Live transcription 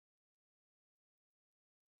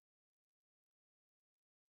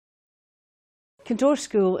Kintore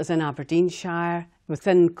School is in Aberdeenshire,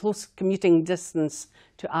 within close commuting distance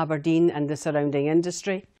to Aberdeen and the surrounding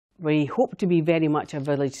industry. We hope to be very much a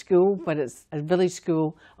village school, but it's a village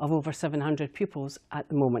school of over 700 pupils at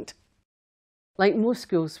the moment. Like most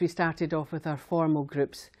schools, we started off with our formal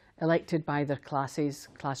groups, elected by their classes,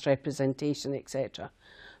 class representation, etc.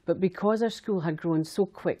 But because our school had grown so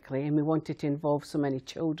quickly and we wanted to involve so many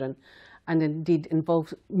children, and indeed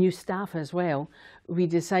involve new staff as well, we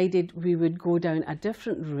decided we would go down a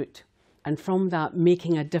different route, and from that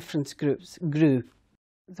Making a Difference groups grew.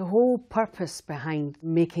 The whole purpose behind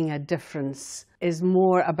Making a Difference is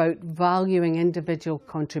more about valuing individual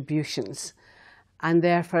contributions, and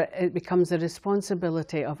therefore it becomes the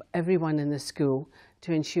responsibility of everyone in the school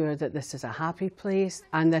to ensure that this is a happy place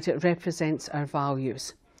and that it represents our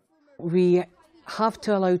values. We have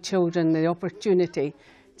to allow children the opportunity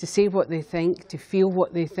to say what they think, to feel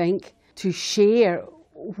what they think, to share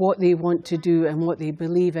what they want to do and what they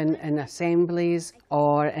believe in assemblies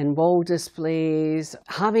or in wall displays.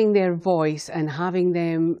 Having their voice and having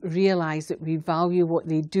them realise that we value what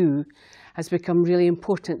they do has become really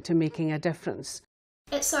important to making a difference.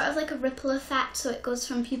 It's sort of like a ripple effect, so it goes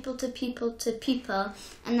from people to people to people,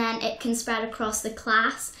 and then it can spread across the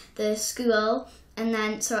class, the school, and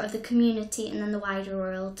then sort of the community and then the wider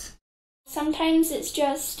world. Sometimes it's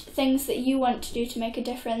just things that you want to do to make a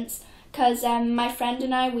difference, because my friend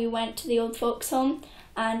and I, we went to the old folks home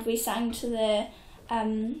and we sang to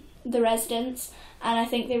the residents, and I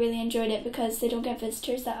think they really enjoyed it because they don't get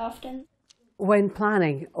visitors that often. When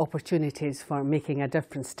planning opportunities for making a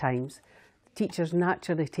difference times, teachers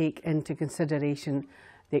naturally take into consideration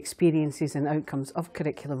the experiences and outcomes of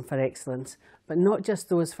Curriculum for Excellence, but not just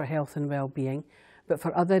those for health and well-being, but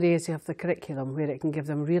for other areas of the curriculum where it can give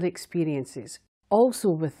them real experiences. Also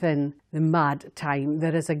within the MAD time,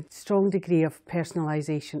 there is a strong degree of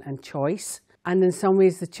personalisation and choice, and in some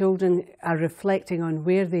ways the children are reflecting on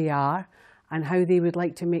where they are and how they would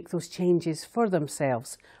like to make those changes for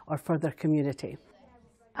themselves or for their community.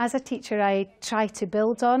 As a teacher, I try to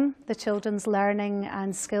build on the children's learning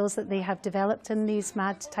and skills that they have developed in these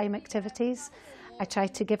MAD time activities. I try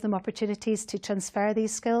to give them opportunities to transfer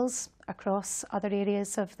these skills across other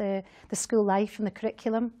areas of the school life and the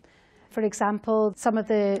curriculum. For example, some of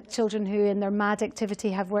the children who in their MAD activity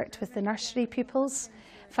have worked with the nursery pupils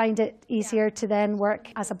find it easier to then work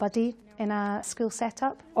as a buddy in a school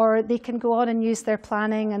setup. Or they can go on and use their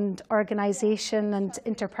planning and organisation and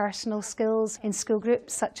interpersonal skills in school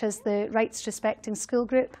groups, such as the Rights Respecting School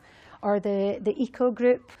group, or the ECO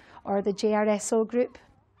group, or the JRSO group.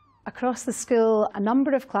 Across the school, a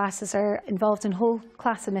number of classes are involved in whole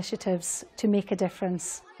class initiatives to make a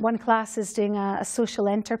difference. One class is doing a social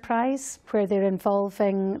enterprise where they're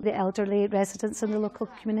involving the elderly residents in the local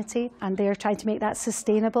community, and they're trying to make that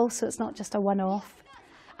sustainable so it's not just a one-off.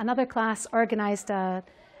 Another class organised an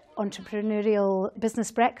entrepreneurial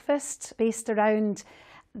business breakfast based around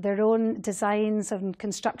their own designs and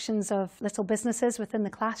constructions of little businesses within the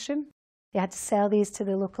classroom. They had to sell these to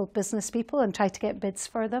the local business people and try to get bids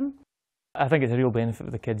for them. I think it's a real benefit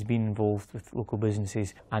for the kids being involved with local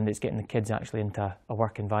businesses, and it's getting the kids actually into a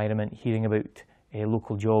work environment, hearing about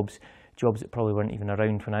local jobs that probably weren't even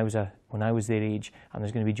around when I was their age, and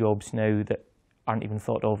there's going to be jobs now that aren't even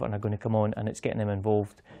thought of and are going to come on, and it's getting them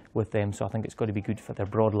involved with them. So I think it's got to be good for their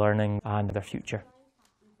broad learning and their future.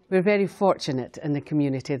 We're very fortunate in the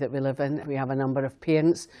community that we live in. We have a number of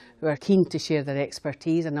parents who are keen to share their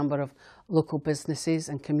expertise, a number of local businesses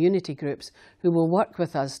and community groups who will work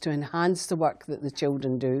with us to enhance the work that the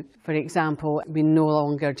children do. For example, we no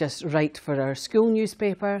longer just write for our school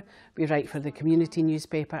newspaper, we write for the community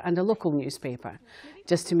newspaper and a local newspaper,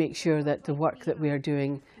 just to make sure that the work that we are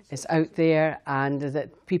doing is out there and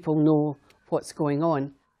that people know what's going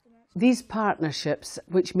on. These partnerships,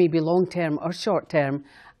 which may be long-term or short-term,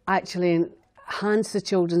 actually enhance the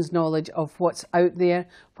children's knowledge of what's out there,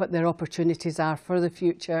 what their opportunities are for the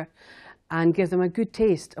future, and give them a good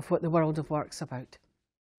taste of what the world of work's about.